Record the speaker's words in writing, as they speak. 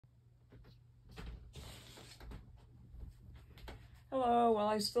Hello, well,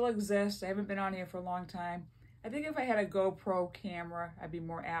 I still exist. I haven't been on here for a long time. I think if I had a GoPro camera, I'd be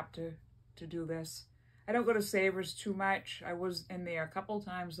more apt to do this. I don't go to Savers too much. I was in there a couple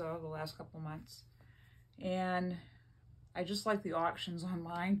times, though, the last couple months. And I just like the auctions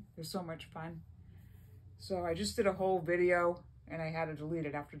online. They're so much fun. So I just did a whole video, and I had to delete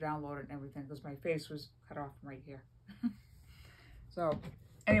it after downloading it and everything because my face was cut off right here. So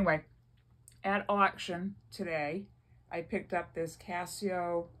anyway, at auction today, I picked up this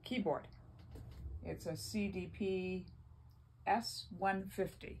Casio keyboard. It's a CDP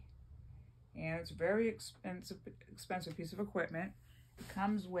S150, and it's a very expensive piece of equipment. It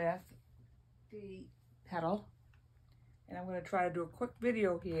comes with the pedal, and I'm going to try to do a quick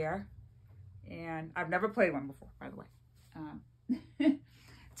video here. And I've never played one before, by the way.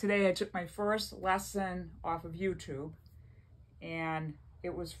 Today I took my first lesson off of YouTube, and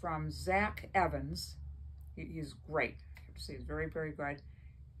it was from Zach Evans. He's great. I have to say, he's very, very good.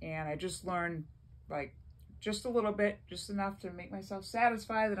 And I just learned, like, just a little bit, just enough to make myself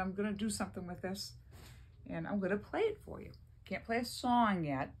satisfied that I'm going to do something with this. And I'm going to play it for you. Can't play a song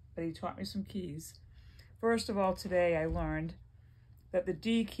yet, but he taught me some keys. First of all, today I learned that the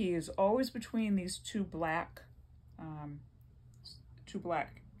D key is always between these two black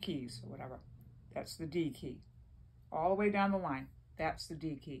keys, or whatever. That's the D key. All the way down the line, that's the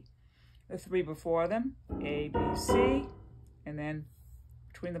D key. The three before them, A, B, C, and then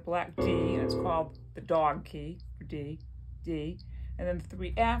between the black D, and it's called the dog key for D, D, and then the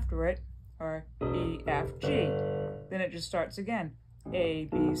three after it are E, F, G. Then it just starts again. A,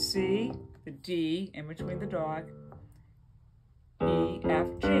 B, C, the D in between the dog, E, F,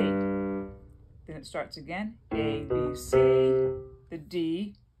 G. Then it starts again. A, B, C, the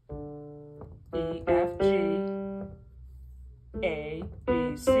D, E, F, G, A,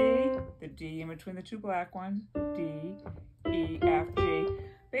 B, C, the D in between the two black ones, D, E, F, G.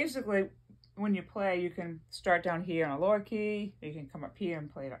 Basically, when you play, you can start down here on a lower key, you can come up here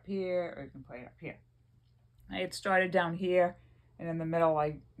and play it up here, or you can play it up here. I had started down here, and in the middle,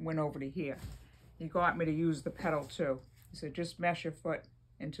 I went over to here. He got me to use the pedal too. He said, just mesh your foot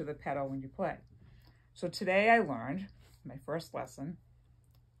into the pedal when you play. So today I learned, my first lesson,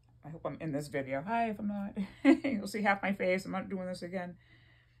 I hope I'm in this video. Hi, if I'm not. You'll see half my face. I'm not doing this again.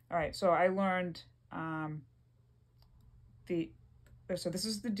 All right, so I learned so this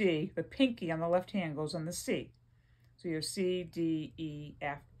is the D. The pinky on the left hand goes on the C. So you have C, D, E,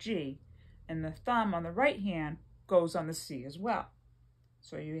 F, G. And the thumb on the right hand goes on the C as well.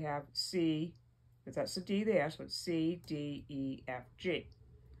 So you have C, because that's the D there, so it's C, D, E, F, G.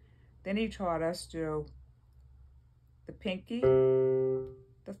 Then he taught us to the pinky,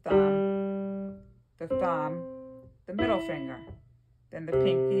 the thumb, the middle finger. Then the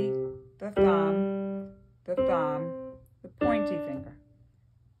pinky, the thumb, the pointy finger.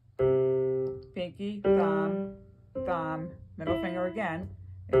 Pinky, thumb, middle finger again.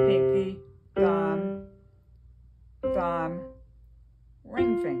 And pinky, thumb,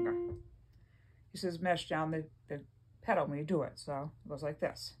 ring finger. He says mesh down the pedal when you do it. So it goes like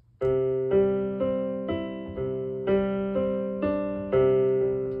this. I'll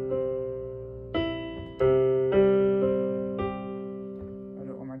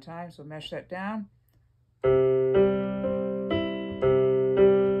do it one more time. So mesh that down.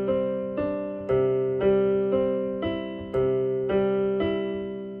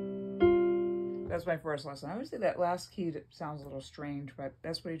 That's my first lesson. I always say that last key sounds a little strange, but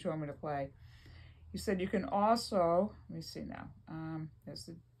that's what he told me to play. He said you can also, let me see now, there's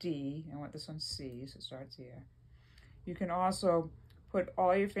the D, I want this on C, so it starts here. You can also put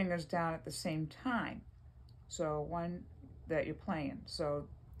all your fingers down at the same time, so one that you're playing. So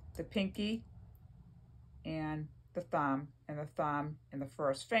the pinky and the thumb and the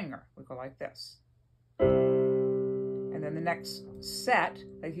first finger would go like this. And then the next set,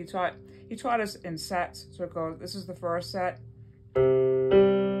 like he taught us in sets, so it goes, this is the first set,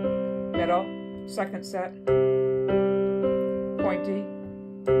 middle, second set, pointy,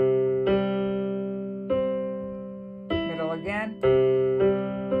 middle again,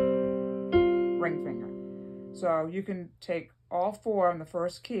 ring finger. So you can take all four on the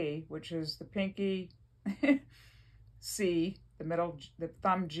first key, which is the pinky, C, the middle, the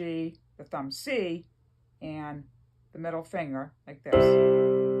thumb G, the thumb C, and the middle finger, like this,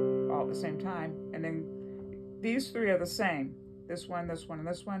 all at the same time. And then these three are the same. This one, and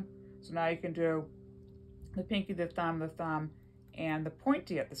this one. So now you can do the pinky, the thumb, and the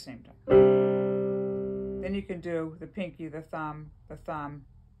pointy at the same time. Then you can do the pinky, the thumb,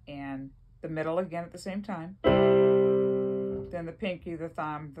 and the middle again at the same time. Then the pinky, the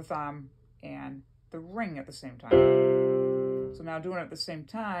thumb, and the ring at the same time. So now doing it at the same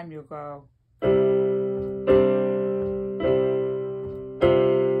time, you'll go.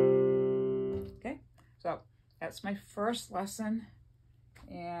 Okay, so that's my first lesson,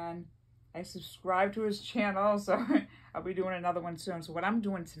 and I subscribe to his channel, so I'll be doing another one soon. So what I'm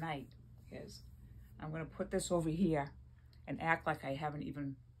doing tonight is I'm gonna put this over here and act like I haven't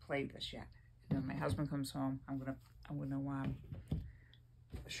even played this yet. And when my husband comes home, I'm gonna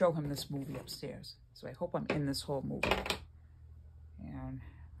show him this movie upstairs. So I hope I'm in this whole movie. And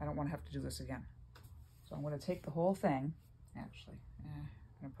I don't want to have to do this again. So I'm going to take the whole thing, actually. I'm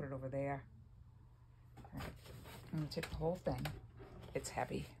going to put it over there. All right. I'm going to take the whole thing. It's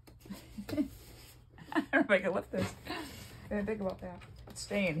heavy. I don't know if I can lift this. I didn't think about that. It's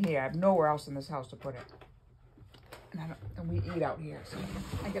staying here. I have nowhere else in this house to put it. And we eat out here, so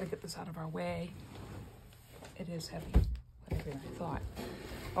I got to get this out of our way. It is heavy. Heavier than I thought.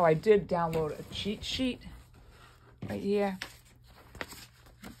 Oh, I did download a cheat sheet right here,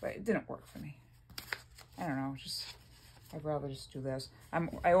 but it didn't work for me. I don't know, I'd rather just do this.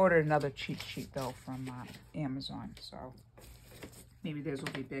 I ordered another cheat sheet though from Amazon, so maybe theirs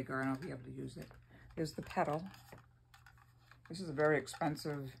will be bigger and I'll be able to use it. There's the pedal. This is a very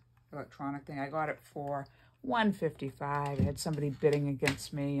expensive electronic thing. I got it for $155. I had somebody bidding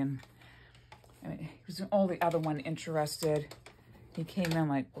against me, and he was the only other one interested. He came in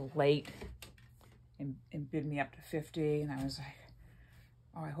like late and bid me up to 50, and I was like,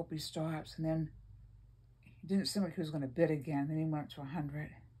 oh, I hope he stops. And then he didn't seem like he was going to bid again. Then he went up to 100,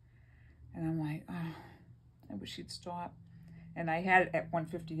 and I'm like, oh, I wish he'd stop. And I had it at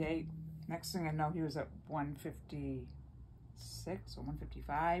 158. Next thing I know, he was at 156 or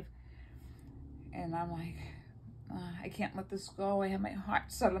 155, and I'm like, I can't let this go. I have my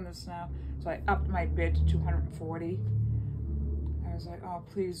heart set on this now. So I upped my bid to 240. I was like, oh,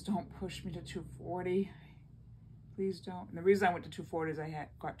 please don't push me to 240. Please don't. And the reason I went to 240 is I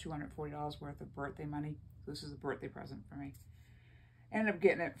got $240 worth of birthday money. So this is a birthday present for me. I ended up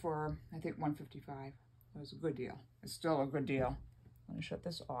getting it for, I think, $155. It was a good deal. It's still a good deal. I'm going to shut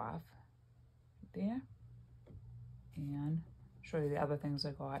this off right there and show you the other things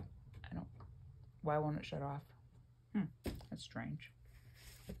I got. Why won't it shut off? That's strange.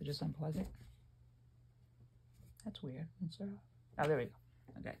 Have to just unplug it. That's weird. Oh, there we go.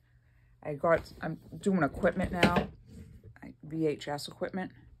 Okay. I'm doing equipment now. VHS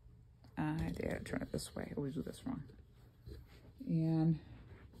equipment. I dare turn it this way. I always do this wrong. And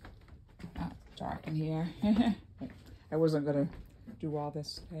dark in here. I wasn't gonna do all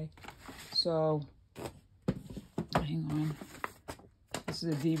this today. So hang on. This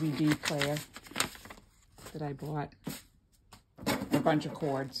is a DVD player that I bought. A bunch of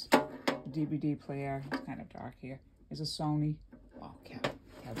cords. DVD player. It's kind of dark here. There's a Sony. Oh,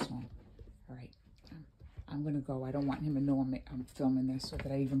 Cav's home. All right. I'm going to go. I don't want him to know I'm filming this, so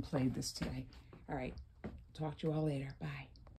that I even played this today. All right. Talk to you all later. Bye.